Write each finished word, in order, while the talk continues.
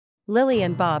Lily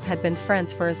and Bob had been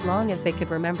friends for as long as they could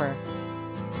remember.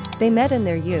 They met in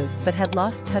their youth but had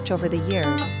lost touch over the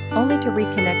years, only to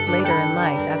reconnect later in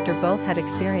life after both had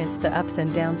experienced the ups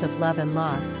and downs of love and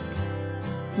loss.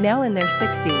 Now in their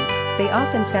 60s, they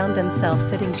often found themselves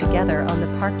sitting together on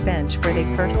the park bench where they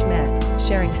first met,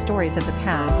 sharing stories of the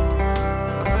past.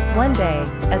 One day,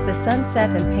 as the sun set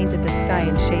and painted the sky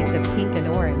in shades of pink and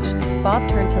orange, Bob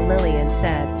turned to Lily and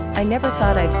said, "I never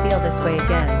thought I'd feel this way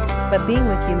again, but being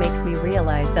with you makes me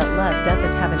realize that love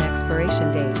doesn't have an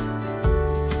expiration date."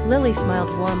 Lily smiled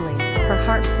warmly, her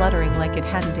heart fluttering like it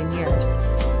hadn't in years.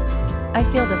 "I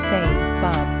feel the same,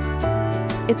 Bob.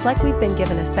 It's like we've been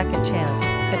given a second chance,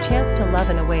 a chance to love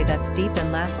in a way that's deep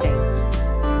and lasting."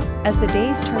 As the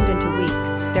days turned into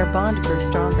weeks, their bond grew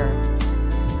stronger.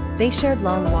 They shared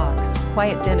long walks,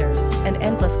 quiet dinners, and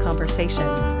endless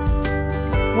conversations.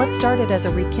 What started as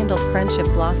a rekindled friendship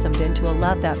blossomed into a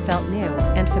love that felt new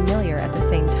and familiar at the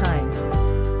same time.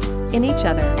 In each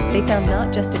other, they found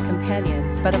not just a companion,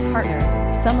 but a partner,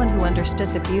 someone who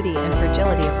understood the beauty and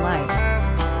fragility of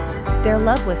life. Their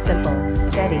love was simple,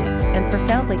 steady, and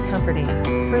profoundly comforting,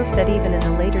 proof that even in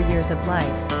the later years of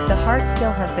life, the heart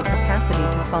still has the capacity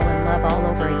to fall in love all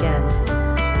over again.